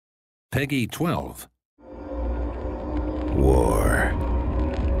Peggy 12. War.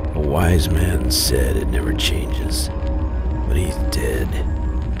 A wise man said it never changes, but he's dead,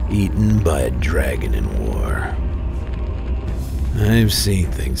 eaten by a dragon in war. I've seen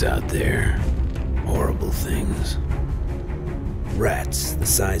things out there, horrible things. Rats the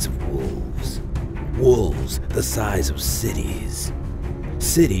size of wolves, wolves the size of cities,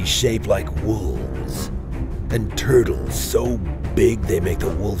 cities shaped like wolves, and turtles so big they make the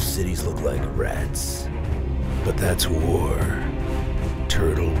wolf cities look like rats. But that's war.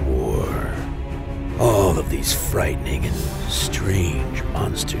 Turtle war. All of these frightening and strange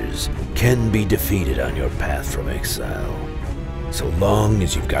monsters can be defeated on your path from exile, so long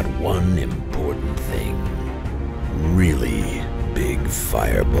as you've got one important thing. Really big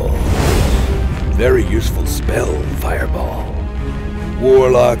fireball. Very useful spell, Fireball.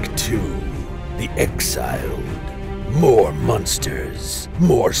 Warlock 2, the Exiled. More monsters,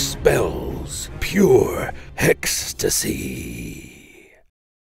 more spells, pure ecstasy.